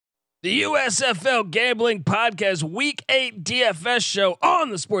The USFL Gambling Podcast Week 8 DFS show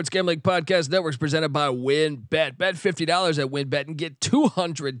on the Sports Gambling Podcast Network is presented by WynnBET. Bet $50 at WynnBET and get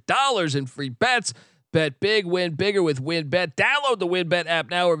 $200 in free bets. Bet big, win bigger with WynnBET. Download the WynnBET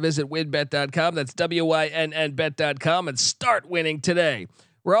app now or visit wynnbet.com. That's WYNNBet.com and start winning today.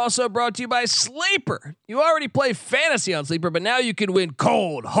 We're also brought to you by Sleeper. You already play fantasy on Sleeper, but now you can win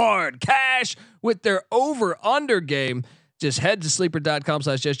cold, hard cash with their over-under game. Just head to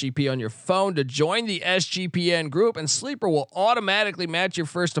sleeper.com/SGP on your phone to join the SGPN group, and Sleeper will automatically match your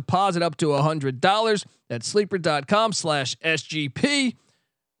first deposit up to $100. That's sleeper.com/SGP.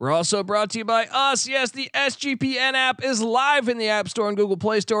 We're also brought to you by us. Yes, the SGPN app is live in the App Store and Google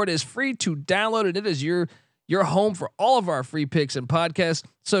Play Store. It is free to download, and it is your home for all of our free picks and podcasts.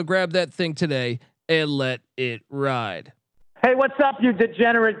 So grab that thing today and let it ride. Hey, what's up, you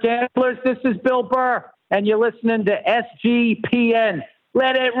degenerate gamblers? This is Bill Burr, and you're listening to SGPN.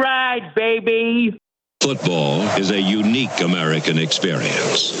 Let it ride, baby. Football is a unique American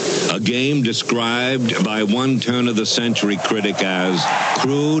experience. A game described by one turn-of-the-century critic as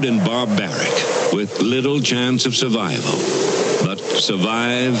crude and barbaric, with little chance of survival. But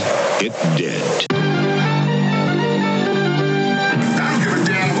survive it did. I don't give a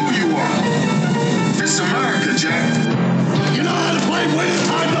damn who you are. It's America, Jack. You know how to play winning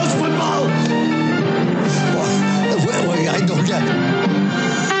high-dose football? Well, I don't get it.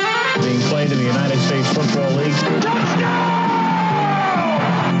 Being played in the United States Football League. Touchdown!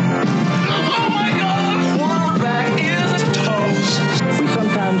 Oh my God! The quarterback is toast. We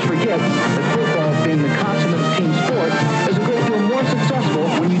sometimes forget that football, being the consummate team sport, is a great deal more successful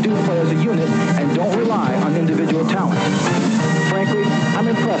when you do play as a unit and don't rely on individual talent. Frankly, I'm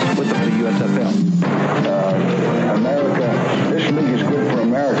impressed with the USFL. America, this league is good for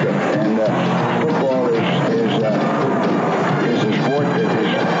America, and football is a sport that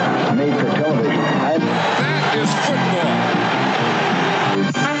is made for television. That is football.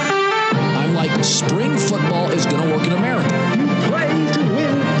 I'm like, spring football is going to work in America. You play to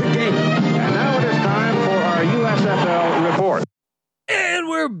win the game. And now it is time for our USFL report. And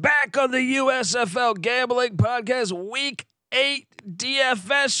we're back on the USFL Gambling Podcast Week 8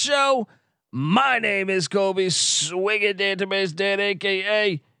 DFS show. My name is Kobe Swinging Database Dan,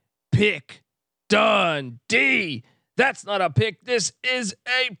 aka Pick Dundee. That's not a pick. This is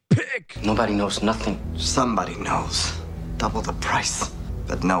a pick. Nobody knows nothing. Somebody knows. Double the price,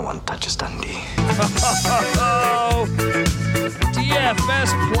 but no one touches Dundee. Oh,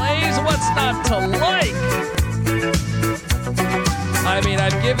 DFS plays. What's not to like? I mean,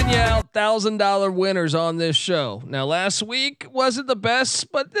 I've given you out $1,000 winners on this show. Now, last week wasn't the best,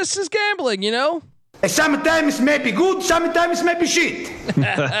 but this is gambling, you know? Sometimes it may be good, sometimes it may be shit.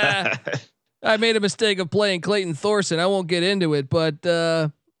 I made a mistake of playing Clayton Thorson. I won't get into it, but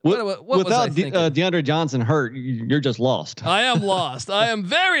what without was I thinking? DeAndre Johnson hurt, you're just lost. I am lost. I am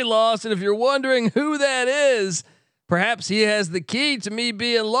very lost. And if you're wondering who that is, perhaps he has the key to me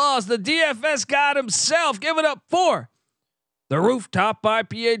being lost. The DFS god himself. Give it up for the rooftop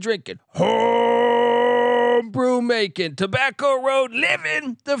IPA drinking, homebrew making, Tobacco Road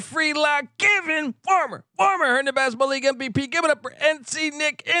living, the free lock giving, former earned the Basketball League MVP. Give it up for NC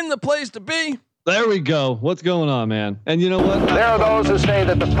Nick in the place to be. There we go. What's going on, man? And you know what? There are those who say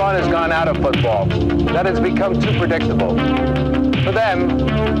that the fun has gone out of football, that it's become too predictable. For them,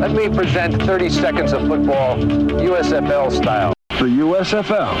 let me present 30 seconds of football, USFL style. The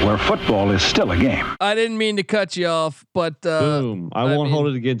USFL, where football is still a game. I didn't mean to cut you off, but boom! I won't hold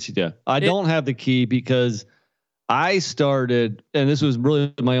it against you. I don't have the key because I started, and this was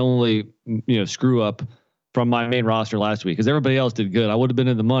really my only screw up from my main roster last week because everybody else did good. I would have been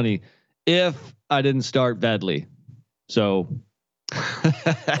in the money if I didn't start badly. So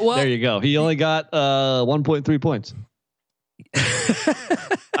well, there you go. He only got 1.3 points.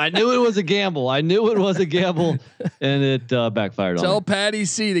 I knew it was a gamble. And it backfired on me. Tell Patty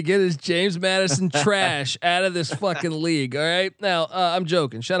C to get his James Madison trash out of this fucking league. All right. Now I'm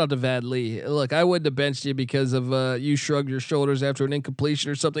joking. Shout out to Vad Lee. Look, I wouldn't have benched you because of you shrugged your shoulders after an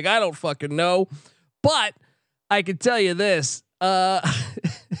incompletion or something. I don't fucking know, but I can tell you this.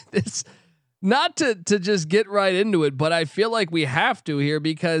 It's not to just get right into it, but I feel like we have to here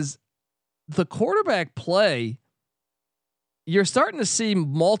because the quarterback play. You're starting to see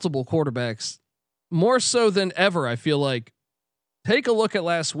multiple quarterbacks more so than ever. I feel like take a look at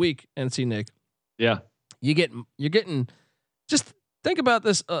last week and see Nick. Yeah. You're getting, just think about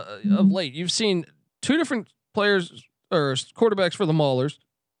this of late. You've seen two different players or quarterbacks for the Maulers.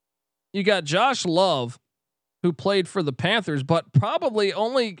 You got Josh Love, who played for the Panthers, but probably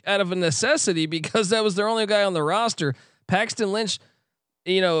only out of a necessity because that was their only guy on the roster. Paxton Lynch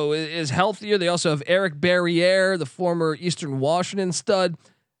is healthier. They also have Eric Barriere, the former Eastern Washington stud.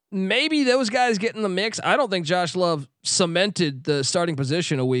 Maybe those guys get in the mix. I don't think Josh Love cemented the starting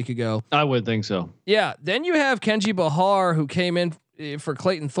position a week ago. I would think so. Yeah. Then you have Kenji Bahar, who came in for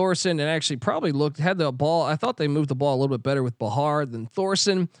Clayton Thorson and actually probably had the ball. I thought they moved the ball a little bit better with Bahar than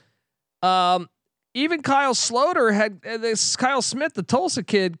Thorson. Even Kyle Sloter had this. Kyle Smith, the Tulsa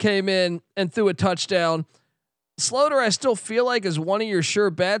kid, came in and threw a touchdown. Sloter, I still feel like is one of your sure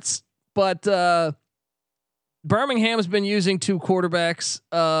bets, but Birmingham's been using 2 quarterbacks.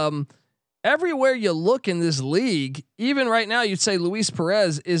 Everywhere you look in this league, even right now, you'd say Luis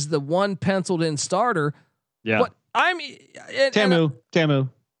Perez is the one penciled in starter. Yeah. But Tamu.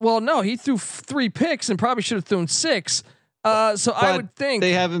 Well, no, he threw 3 picks and probably should have thrown 6. So I would think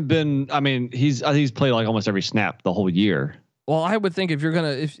they haven't been. I mean, he's played like almost every snap the whole year. Well, I would think if you're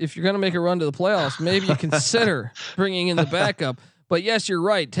gonna make a run to the playoffs, maybe you consider bringing in the backup. But yes, you're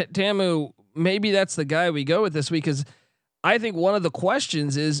right, Tamu. Maybe that's the guy we go with this week. Because I think one of the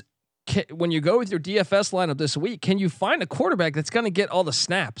questions is when you go with your DFS lineup this week, can you find a quarterback that's going to get all the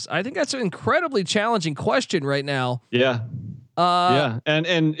snaps? I think that's an incredibly challenging question right now. Yeah.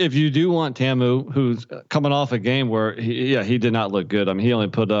 And if you do want Tamu, who's coming off a game where he did not look good. I mean, he only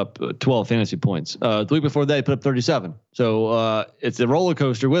put up 12 fantasy points. The week before that, he put up 37. So it's a roller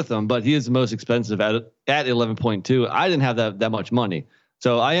coaster with him, but he is the most expensive at 11.2. I didn't have that much money.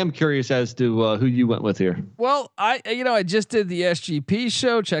 So I am curious as to who you went with here. Well, I just did the SGP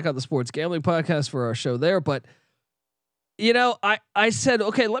show. Check out the Sports Gambling Podcast for our show there. But I said,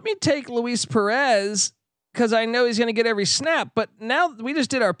 okay, let me take Luis Perez because I know he's going to get every snap. But now we just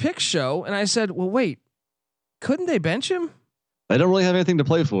did our pick show, and I said, well, wait, couldn't they bench him? They don't really have anything to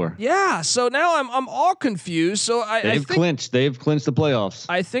play for. Yeah, so now I'm all confused. So they've clinched the playoffs.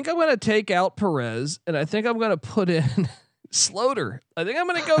 I think I'm going to take out Perez, and I think I'm going to put in Sloter. I think I'm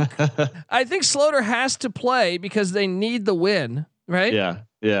going to go. I think Sloter has to play because they need the win, right?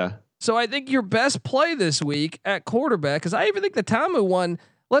 Yeah. So I think your best play this week at quarterback, because I even think the Tamu one.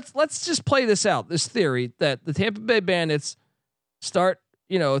 Let's just play this out. This theory that the Tampa Bay Bandits start,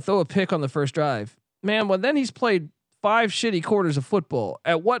 throw a pick on the first drive. Man, well then he's played 5 shitty quarters of football.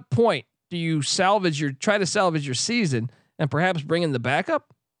 At what point do you try to salvage your season and perhaps bring in the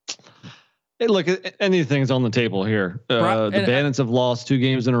backup? Hey, look, anything's on the table here. The Bandits have lost 2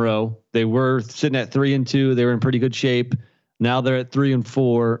 games in a row. They were sitting at 3-2. They were in pretty good shape. Now they're at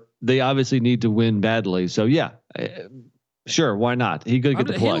 3-4. They obviously need to win badly. So yeah. Sure, why not? He could get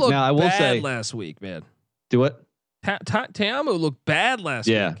the plug. Now I will say last week, man. Do what? Tamu looked bad last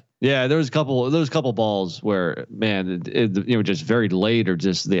week. Yeah. There was a couple balls where, man, just very late or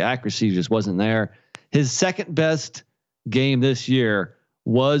just the accuracy just wasn't there. His second best game this year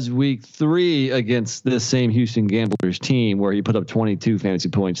was week 3 against this same Houston Gamblers team where he put up 22 fantasy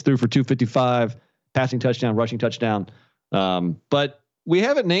points, threw for 255, passing touchdown, rushing touchdown. But we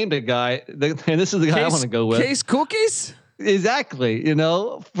haven't named a guy, and this is the guy I want to go with. Case Cookies. Exactly.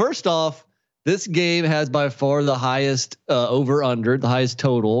 First off, this game has by far the highest over under, the highest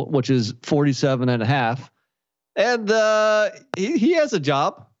total, which is 47.5. And he has a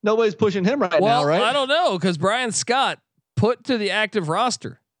job. Nobody's pushing him now, right? I don't know, because Brian Scott put to the active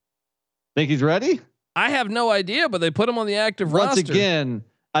roster. Think he's ready? I have no idea, but they put him on the active roster. Once again,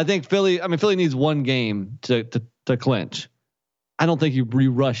 I think Philly needs one game to clinch. I don't think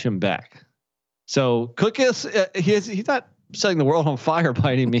you rush him back. So Cookus, he's not setting the world on fire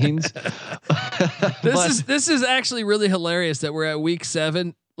by any means. This is actually really hilarious that we're at week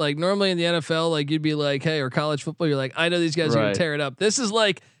 7. Like normally in the NFL, like you'd be like, hey, or college football, you're like, I know these guys are gonna tear it up. This is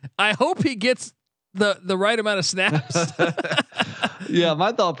like, I hope he gets the right amount of snaps. Yeah,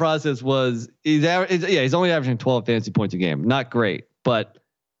 my thought process was he's only averaging 12 fantasy points a game. Not great, but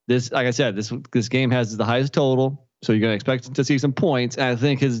this, like I said, this game has the highest total, so you're gonna expect to see some points. And I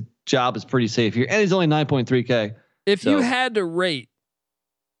think his job is pretty safe here, and he's only 9.3K. If you had to rate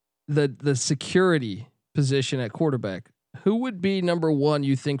the security position at quarterback, who would be number 1?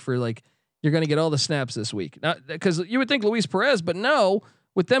 You think for like you're going to get all the snaps this week? Because you would think Luis Perez, but no,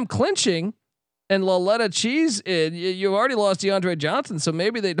 with them clinching and Laletta Cheese, you already lost DeAndre Johnson, so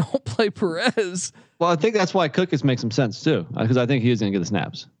maybe they don't play Perez. Well, I think that's why Cookus makes some sense too, because I think he is going to get the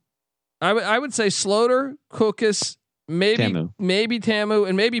snaps. I would say Sloter, Cookus. Maybe Tamu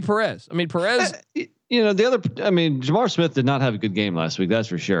and maybe Perez. I mean, Perez, Jamar Smith did not have a good game last week. That's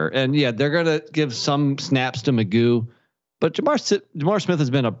for sure. And yeah, they're going to give some snaps to Magoo, but Jamar Smith has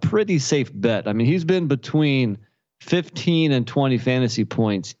been a pretty safe bet. I mean, he's been between 15 and 20 fantasy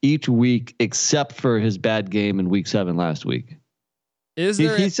points each week, except for his bad game in week 7 last week. He's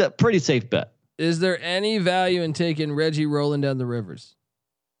a pretty safe bet. Is there any value in taking Reggie rolling down the Rivers?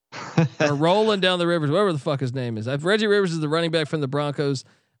 or rolling down the Rivers, whatever the fuck his name is. Reggie Rivers is the running back from the Broncos.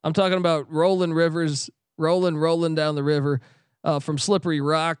 I'm talking about Roland Rivers, rolling down the river from Slippery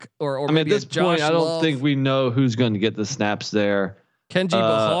Rock, or I mean, at this point, I don't Love. think we know who's going to get the snaps there. Kenji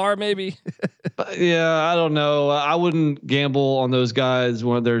Bahar, maybe. Yeah, I don't know. I wouldn't gamble on those guys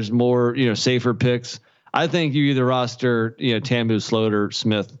when there's more, safer picks. I think you either roster, Tamu, Slaughter,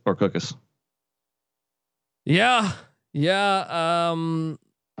 Smith, or Cookus. Yeah.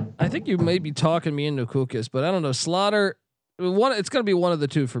 I think you may be talking me into Cookus, but I don't know. Slaughter, it's going to be one of the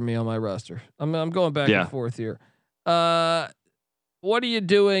two for me on my roster. I'm going back and forth here. What are you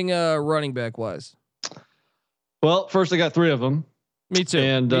doing running back wise? Well, first I got 3 of them. Me too.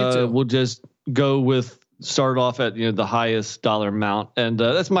 And we'll just go with start off at the highest dollar amount, and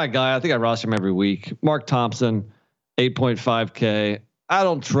that's my guy. I think I roster him every week. Mark Thompson, 8.5K. I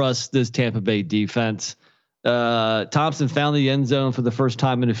don't trust this Tampa Bay defense. Thompson found the end zone for the first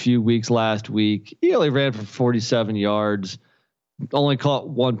time in a few weeks last week. He only ran for 47 yards, only caught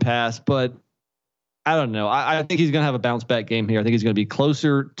 1 pass, but I don't know. I think he's going to have a bounce back game here. I think he's going to be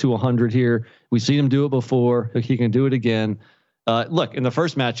closer to 100 here. We've seen him do it before. He can do it again. Look, in the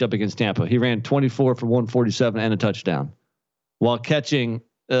first matchup against Tampa, he ran 24 for 147 and a touchdown while catching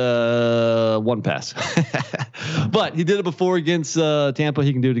 1 pass. But he did it before against Tampa.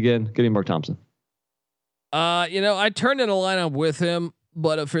 He can do it again. Get him Mark Thompson. I turned in a lineup with him,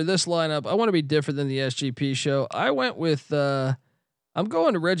 but for this lineup, I want to be different than the SGP show. I went with I'm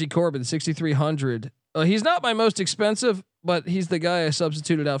going to Reggie Corbin, 6,300. He's not my most expensive, but he's the guy I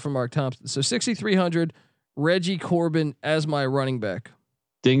substituted out for Mark Thompson. So 6,300. Reggie Corbin as my running back.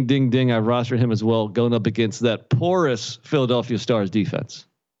 Ding, ding, ding. I rostered him as well, going up against that porous Philadelphia Stars defense.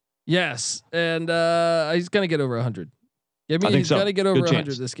 Yes. And he's going to get over 100. He's going to get over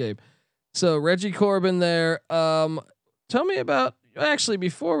 100 this game. So Reggie Corbin there. Tell me about, actually,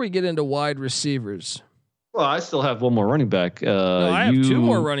 before we get into wide receivers. Well, I still have one more running back. No, I have 2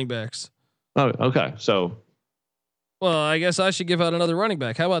 more running backs. Oh, okay. So. Well, I guess I should give out another running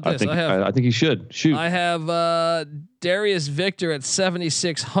back. How about this? I think you should shoot. I have Darius Victor at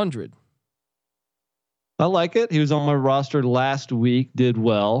 7,600. I like it. He was on my roster last week. Did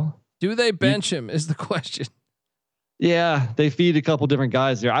well. Do they bench him? Is the question. Yeah, they feed a couple different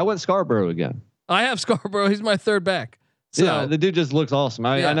guys there. I went Scarborough again. I have Scarborough. He's my 3rd back. So, yeah, the dude just looks awesome.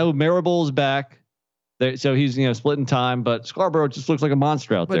 I know Maribel's back. So he's splitting time, but Scarborough just looks like a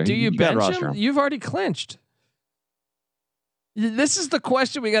monster out there. But do you bench him? You've already clinched. This is the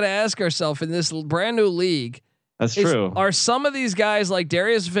question we got to ask ourselves in this brand new league. That's true. Are some of these guys like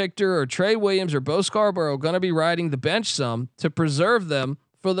Darius Victor or Trey Williams or Bo Scarborough going to be riding the bench some to preserve them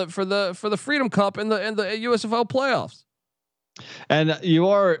for the Freedom Cup and the USFL playoffs? And you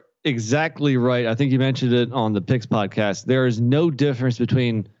are exactly right. I think you mentioned it on the Picks podcast. There is no difference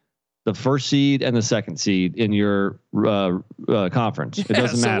between the 1st seed and the 2nd seed in your conference. It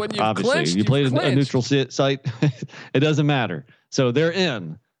doesn't matter. Obviously, you played a neutral site. It doesn't matter. So they're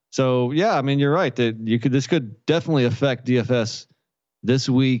in. So yeah, I mean, you're right that this could definitely affect DFS this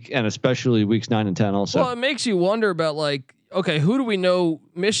week and especially weeks 9 and 10 also. Well, it makes you wonder about okay, who do we know?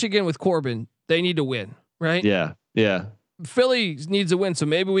 Michigan with Corbin, they need to win, right? Yeah. Philly needs a win, so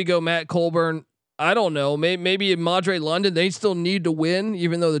maybe we go Matt Colburn. I don't know. Maybe in Madre London, they still need to win,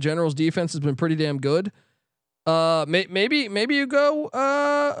 even though the Generals' defense has been pretty damn good. Maybe you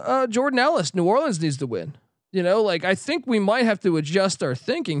go Jordan Ellis. New Orleans needs to win. I think we might have to adjust our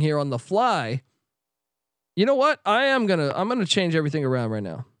thinking here on the fly. You know what? I'm gonna change everything around right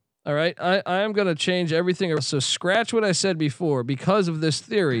now. All right, I am gonna change everything. So scratch what I said before because of this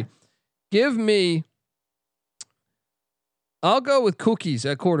theory. Give me. I'll go with Cookies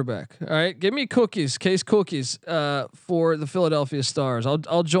at quarterback. All right, give me Cookies, Case Cookies, for the Philadelphia Stars.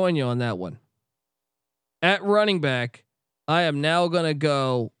 I'll join you on that one. At running back, I am now gonna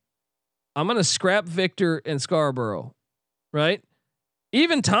go. I'm gonna scrap Victor and Scarborough, right?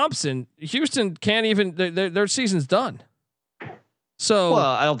 Even Thompson, Houston can't even. Their season's done. So,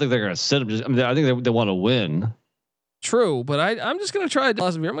 well, I don't think they're gonna sit him. I think they want to win. True, but I'm just gonna try a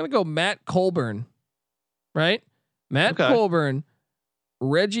philosophy. I'm gonna go Matt Colburn, right? Matt Colburn,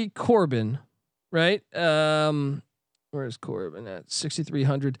 Reggie Corbin, right? Where's Corbin at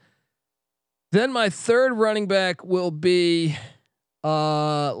 6,300? Then my 3rd running back will be,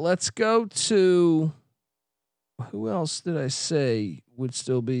 let's go to, who else did I say would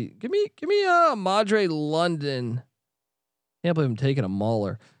still be? Give me Madre London. Can't believe I'm taking a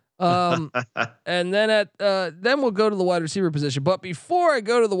mauler. And then then we'll go to the wide receiver position. But before I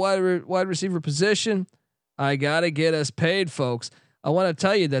go to the wide receiver position, I gotta get us paid, folks. I want to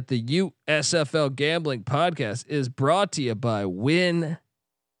tell you that the USFL Gambling Podcast is brought to you by WinBet.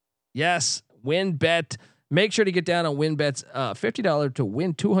 Yes, WinBet. Make sure to get down on WinBet's $50 to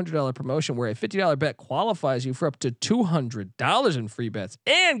win $200 promotion, where a $50 bet qualifies you for up to $200 in free bets.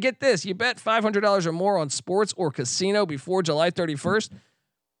 And get this, you bet $500 or more on sports or casino before July 31st,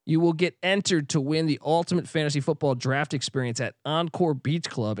 you will get entered to win the ultimate fantasy football draft experience at Encore Beach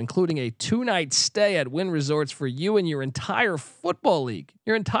Club, including a 2-night stay at Wynn Resorts for you and your entire football league,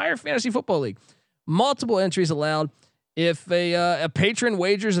 your entire fantasy football league. Multiple entries allowed. If a patron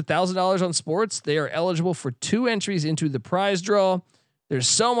wagers $1,000 on sports, they are eligible for 2 entries into the prize draw. There's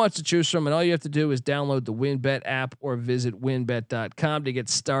so much to choose from, and all you have to do is download the WinBet app or visit winbet.com to get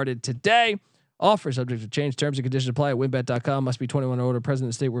started today. Offer subject to change. Terms and conditions apply at winbet.com. Must be 21 or older. Present in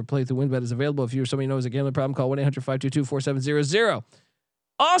the state where play through WinBet is available. If you or somebody knows a gambling problem, call 1-800-522-4700.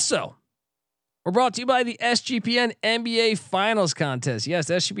 Also, we're brought to you by the SGPN NBA Finals Contest.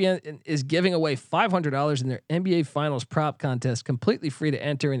 Yes, SGPN is giving away $500 in their NBA Finals prop contest, completely free to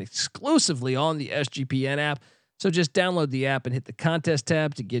enter and exclusively on the SGPN app. So just download the app and hit the contest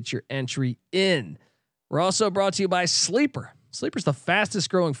tab to get your entry in. We're also brought to you by Sleeper. Sleeper's the fastest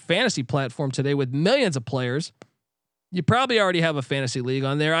growing fantasy platform today with millions of players. You probably already have a fantasy league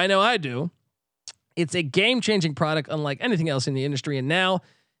on there. I know I do. It's a game-changing product unlike anything else in the industry, and now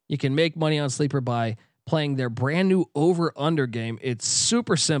you can make money on Sleeper by playing their brand new over/under game. It's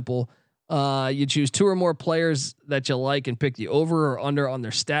super simple. You choose 2 or more players that you like and pick the over or under on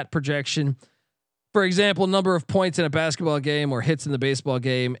their stat projection. For example, number of points in a basketball game or hits in the baseball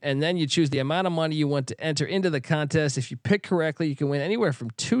game. And then you choose the amount of money you want to enter into the contest. If you pick correctly, you can win anywhere from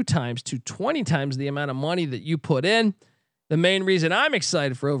 2 times to 20 times the amount of money that you put in. The main reason I'm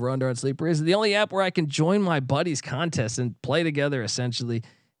excited for over under on Sleeper is the only app where I can join my buddies' contests and play together essentially.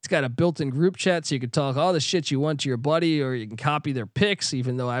 It's got a built-in group chat, so you can talk all the shit you want to your buddy, or you can copy their picks,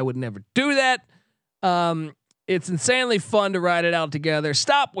 even though I would never do that. It's insanely fun to ride it out together.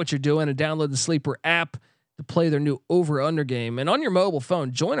 Stop what you're doing and download the Sleeper app to play their new over/under game. And on your mobile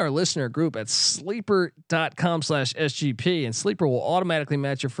phone, join our listener group at sleeper.com/SGP, and Sleeper will automatically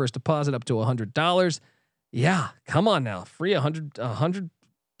match your first deposit up to $100. Yeah, come on now, free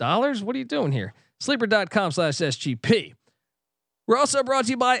 $100. What are you doing here? Sleeper.com/SGP. We're also brought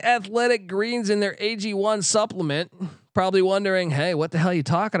to you by Athletic Greens and their AG1 supplement. Probably wondering, hey, what the hell are you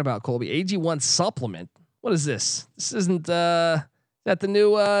talking about, Colby? AG1 supplement. What is this? This isn't is that the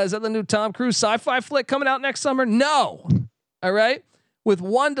new Tom Cruise sci-fi flick coming out next summer? No. All right. With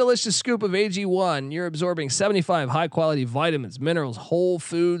 1 delicious scoop of AG1, you're absorbing 75 high-quality vitamins, minerals, whole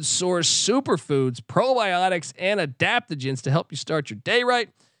food source superfoods, probiotics, and adaptogens to help you start your day right.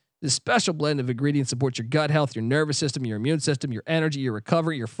 This special blend of ingredients supports your gut health, your nervous system, your immune system, your energy, your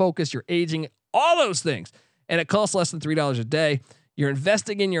recovery, your focus, your aging, all those things. And it costs less than $3 a day. You're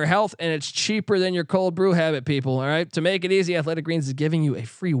investing in your health, and it's cheaper than your cold brew habit, people. All right. To make it easy, Athletic Greens is giving you a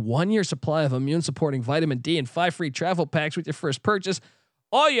free 1-year supply of immune supporting vitamin D and 5 free travel packs with your first purchase.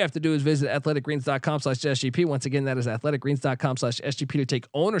 All you have to do is visit athleticgreens.com/SGP. Once again, that is athleticgreens.com/SGP to take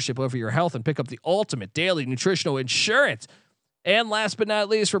ownership over your health and pick up the ultimate daily nutritional insurance. And last but not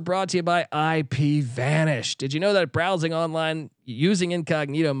least, we're brought to you by IPVanish. Did you know that browsing online using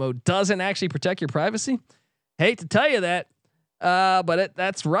incognito mode doesn't actually protect your privacy? Hate to tell you that, but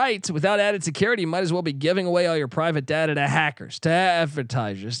that's right. Without added security, you might as well be giving away all your private data to hackers, to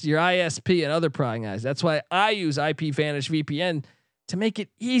advertisers, your ISP, and other prying eyes. That's why I use IPVanish VPN to make it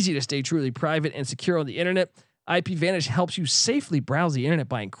easy to stay truly private and secure on the internet. IPVanish helps you safely browse the internet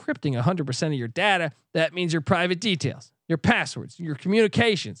by encrypting 100% of your data. That means your private details, your passwords, your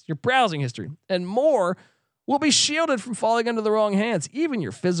communications, your browsing history, and more will be shielded from falling into the wrong hands. Even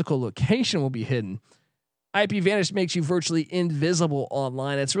your physical location will be hidden. IPVanish makes you virtually invisible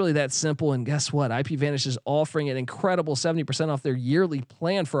online. It's really that simple. And guess what? IPVanish is offering an incredible 70% off their yearly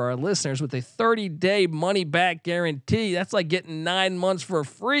plan for our listeners with a 30-day money-back guarantee. That's like getting 9 months for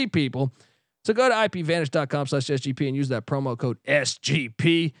free, people. So go to IPVanish.com/SGP and use that promo code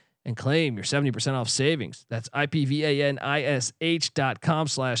SGP and claim your 70% off savings. That's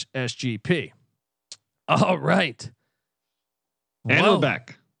IPVanish.com/SGP. All right. And well, we're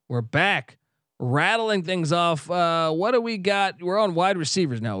back. We're back. Rattling things off. What do we got? We're on wide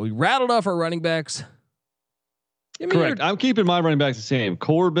receivers now. We rattled off our running backs. Correct. I'm keeping my running backs the same.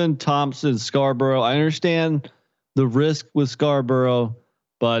 Corbin, Thompson, Scarborough. I understand the risk with Scarborough,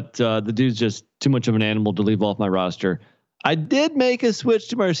 but the dude's just too much of an animal to leave off my roster. I did make a switch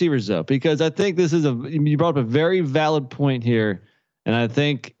to my receivers though, because I think this is you brought up a very valid point here. And I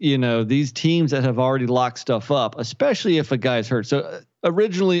think, these teams that have already locked stuff up, especially if a guy's hurt. So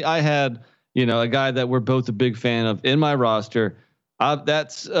originally I had, a guy that we're both a big fan of in my roster.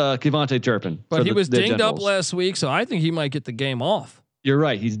 That's Kevontae Turpin. But he was dinged up last week, so I think he might get the game off. You're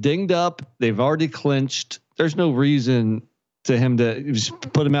right. He's dinged up. They've already clinched. There's no reason to him to just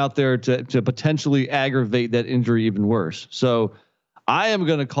put him out there to potentially aggravate that injury even worse. So I am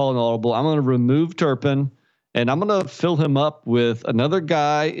going to call an audible. I'm going to remove Turpin, and I'm going to fill him up with another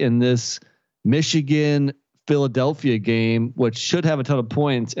guy in this Michigan Philadelphia game, which should have a ton of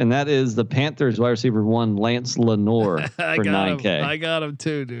points, and that is the Panthers wide receiver 1, Lance Lenore for $9K. I got him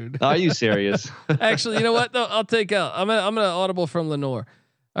too, dude. Are you serious? Actually, you know what? No, I'll take out. I'm gonna audible from Lenore.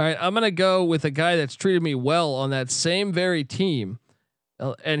 All right, I'm gonna go with a guy that's treated me well on that same very team,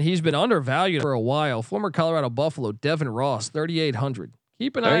 and he's been undervalued for a while. Former Colorado Buffalo Devin Ross, 3,800.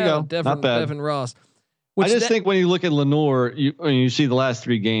 Keep an eye on Devin Ross. I just think when you look at Lenore, when you see the last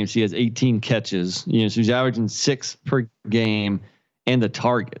 3 games, he has 18 catches. So he's averaging 6 per game, and the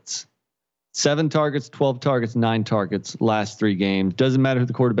targets, 7 targets, 12 targets, 9 targets last 3 games. Doesn't matter who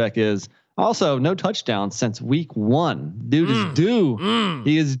the quarterback is. Also, no touchdowns since week 1. Dude is due.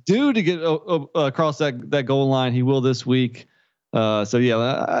 He is due to get across that goal line. He will this week. So yeah,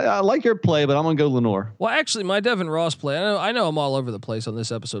 I like your play, but I'm gonna go Lenore. Well, actually, my Devin Ross play. I know I'm all over the place on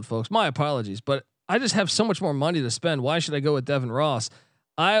this episode, folks. My apologies, but I just have so much more money to spend. Why should I go with Devin Ross?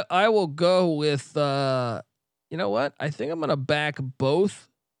 I will go with you know what? I think I'm gonna back both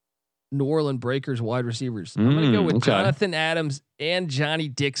New Orleans Breakers wide receivers. I'm gonna go with Jonathan Adams and Johnny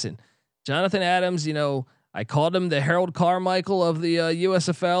Dixon. Jonathan Adams, I called him the Harold Carmichael of the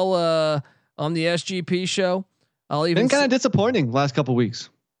USFL on the SGP show. I'll even been kind of disappointing last couple weeks.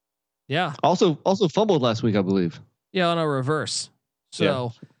 Yeah. Also fumbled last week, I believe. Yeah, on a reverse.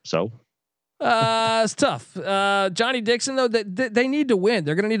 So. It's tough. Johnny Dixon though, they need to win.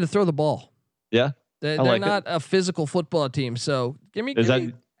 They're going to need to throw the ball. Yeah. They're not a physical football team. So give me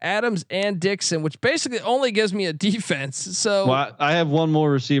Adams and Dixon, which basically only gives me a defense. So I have one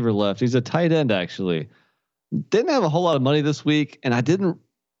more receiver left. He's a tight end, actually. Didn't have a whole lot of money this week, and I didn't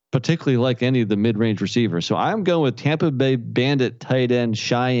particularly like any of the mid-range receivers. So I'm going with Tampa Bay Bandit tight end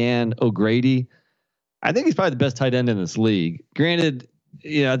Cheyenne O'Grady. I think he's probably the best tight end in this league. Granted,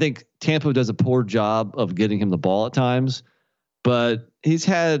 I think Tampa does a poor job of getting him the ball at times, but he's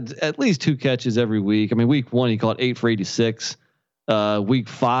had at least 2 catches every week. I mean, week 1 he caught 8 for 86. Week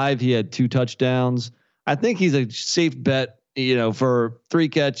 5 he had 2 touchdowns. I think he's a safe bet, for 3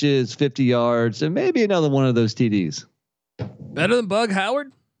 catches, 50 yards, and maybe another one of those TDs. Better than Bug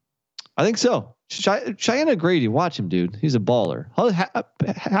Howard? I think so. Cheyenne O'Grady, watch him, dude. He's a baller.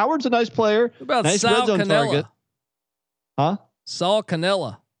 Howard's a nice player. What about nice Sal red zone Cannella? Target. Huh? Saul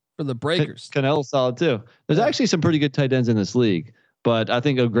Cannella for the Breakers. Cannella's solid too. There's actually some pretty good tight ends in this league, but I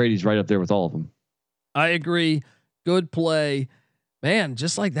think O'Grady's right up there with all of them. I agree. Good play, man.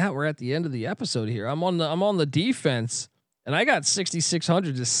 Just like that, we're at the end of the episode here. I'm on the defense, and I got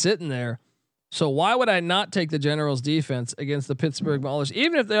 6,600 just sitting there. So why would I not take the Generals defense against the Pittsburgh Maulers,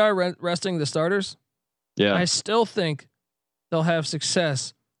 even if they are resting the starters? Yeah, I still think they'll have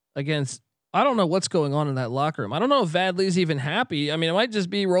success against. I don't know what's going on in that locker room. I don't know if Vadley's even happy. I mean, it might just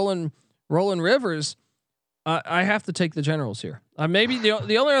be rolling Rivers. I have to take the Generals here. Maybe the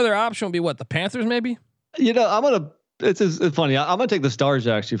only other option would be what, the Panthers maybe. It's funny. I'm gonna take the Stars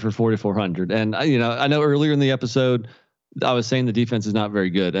actually for 4,400. And I know earlier in the episode I was saying the defense is not very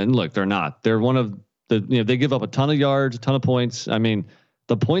good, and look, they're not. They're one of the they give up a ton of yards, a ton of points. I mean,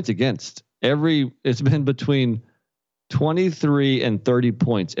 the points against it's been between 23 and 30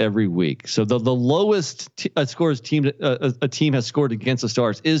 points every week. So the lowest scores a team has scored against the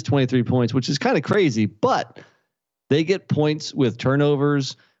Stars is 23 points, which is kind of crazy, but they get points with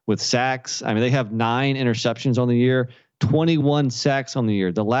turnovers, with sacks. I mean, they have 9 interceptions on the year, 21 sacks on the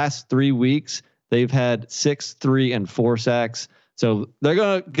year. The last 3 weeks, they've had 6, 3, and 4 sacks. So they're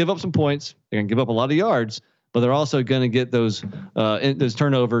going to give up some points. They're going to give up a lot of yards, but they're also going to get those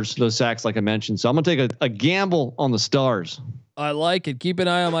turnovers, those sacks, like I mentioned. So I'm going to take a gamble on the Stars. I like it. Keep an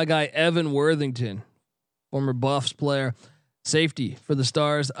eye on my guy, Evan Worthington, former Buffs player, safety for the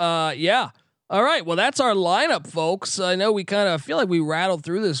Stars. Yeah. All right. Well, that's our lineup, folks. I know we kind of feel like we rattled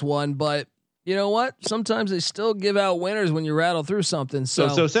through this one, but you know what? Sometimes they still give out winners when you rattle through something.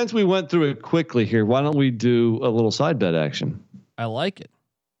 So since we went through it quickly here, why don't we do a little side bet action? I like it.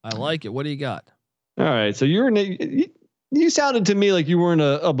 What do you got? All right. So you sounded to me like you weren't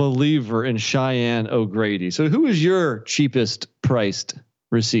a believer in Cheyenne O'Grady. So who is your cheapest priced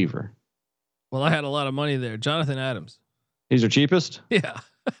receiver? Well, I had a lot of money there. Jonathan Adams. He's your cheapest? Yeah.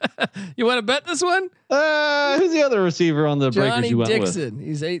 You want to bet this one? Who's the other receiver on the Breakers you went Dixon. with?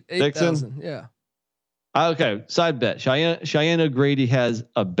 He's 8,000. Yeah. Okay. Side bet. Cheyenne O'Grady has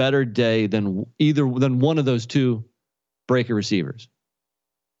a better day than one of those 2 Breaker receivers.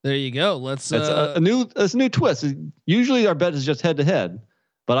 There you go. Let's. It's a new twist. Usually our bet is just head to head,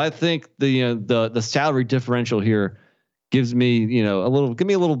 but I think the salary differential here gives me give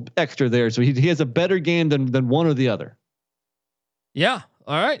me a little extra there. So he has a better game than one or the other. Yeah.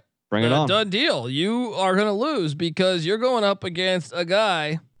 All right. Bring it on. Done deal. You are going to lose because you're going up against a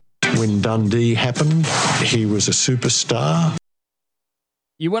guy. When Dundee happened, he was a superstar.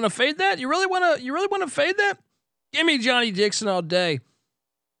 You want to fade that? You really want to fade that? Give me Johnny Dixon all day.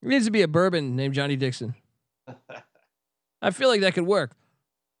 There needs to be a bourbon named Johnny Dixon. I feel like that could work.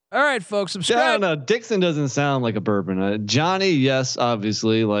 All right, folks, subscribe. I don't know. Dixon doesn't sound like a bourbon. Johnny, yes,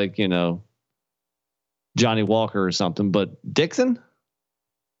 obviously, like Johnny Walker or something, but Dixon?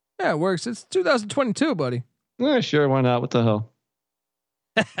 Yeah, it works. It's 2022, buddy. Yeah, sure. Why not? What the hell?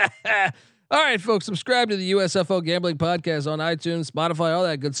 All right, folks, subscribe to the USFL Gambling Podcast on iTunes, Spotify, all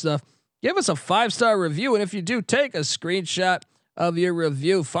that good stuff. Give us a 5-star review, and if you do, take a screenshot of your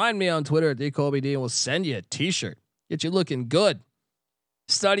review. Find me on Twitter at DColbyD, and we'll send you a T-shirt. Get you looking good.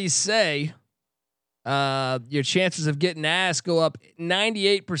 Studies say your chances of getting ass go up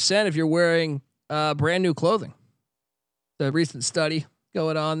 98% if you're wearing brand new clothing. The recent study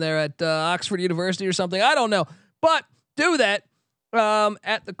going on there at Oxford University or something. I don't know, but do that.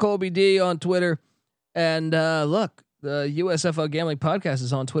 At the Colby D on Twitter, and look, the USFL Gambling Podcast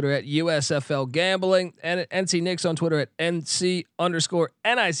is on Twitter at USFL Gambling, and NC Nick's on Twitter at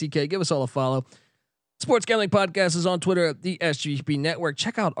NC_NICK. Give us all a follow. Sports Gambling Podcast is on Twitter at the SGP Network.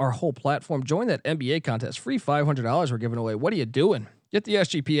 Check out our whole platform. Join that NBA contest. Free $500 we're giving away. What are you doing? Get the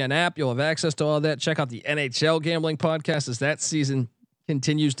SGPN app. You'll have access to all that. Check out the NHL Gambling Podcast as that season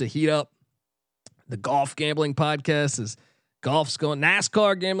continues to heat up. The Golf Gambling Podcast is golf's going.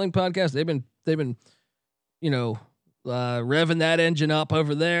 NASCAR Gambling Podcast. They've been revving that engine up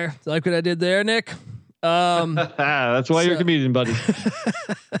over there. Like what I did there, Nick. That's why you're a comedian, buddy.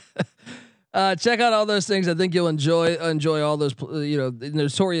 Check out all those things. I think you'll enjoy all those. The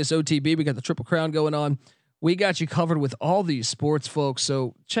notorious OTB. We got the Triple Crown going on. We got you covered with all these sports, folks.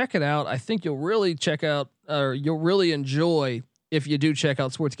 So check it out. I think you'll really you'll really enjoy if you do check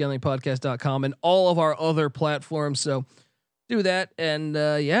out sportsgamblingpodcast.com and all of our other platforms. So do that. And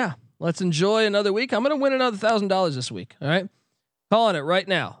let's enjoy another week. I'm going to win another $1,000 this week. All right. Calling it right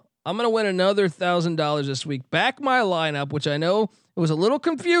now. I'm going to win another $1,000 this week. Back my lineup, which I know it was a little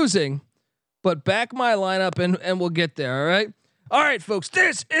confusing, but back my lineup and we'll get there. All right. All right, folks,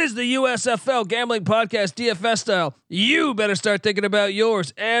 this is the USFL Gambling Podcast, DFS style. You better start thinking about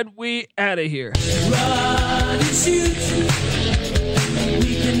yours, and we out of here. Run and shoot.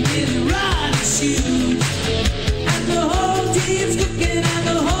 We can really run and shoot.